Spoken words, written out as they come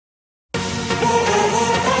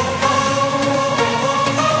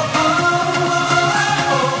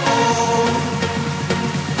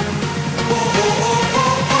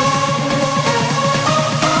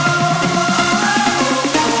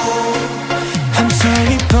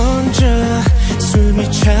함성이 번져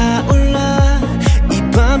숨이 차올라 이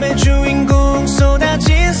밤의 주인공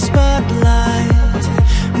쏟아진 스팟라이트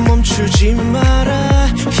멈추지 마라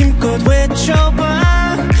힘껏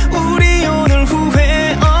외쳐봐 우리 오늘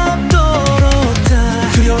후회 없도록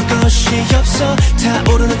다 두려울 것이 없어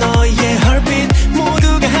타오르는 너의 heartbeat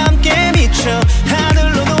모두가 함께 미쳐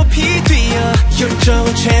하늘로 높이 뛰어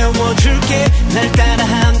열정을 채워줄게 날 따라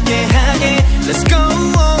함께하게 Let's go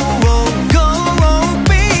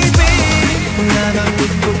나만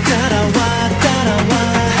믿고 따라와 따라와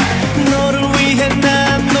너를 위해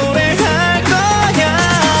난 노래할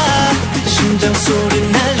거야 심장 소리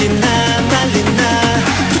날리나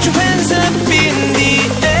Put your hands up in the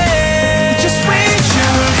air Just raise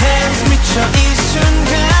your hands 미쳐 이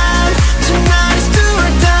순간 Tonight is do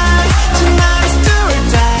or die Tonight is do or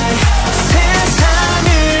die 세상을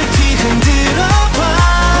뒤흔들어봐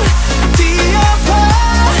뛰어봐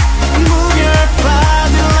Move your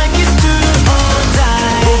body like it's do or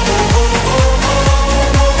die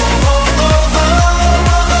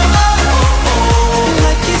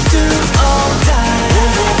Like it's do or die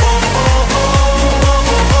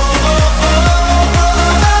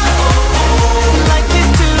Like it's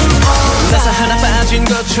do or die 나사 하나 빠진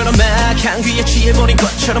것처럼 막 향기에 취해버린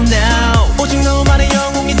것처럼 now 오직 너만의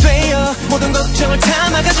영웅이 되어 모든 걱정을 다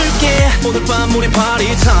막아줄게 오늘 밤 우리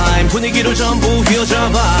party time 분위기를 전부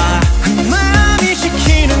휘어잡아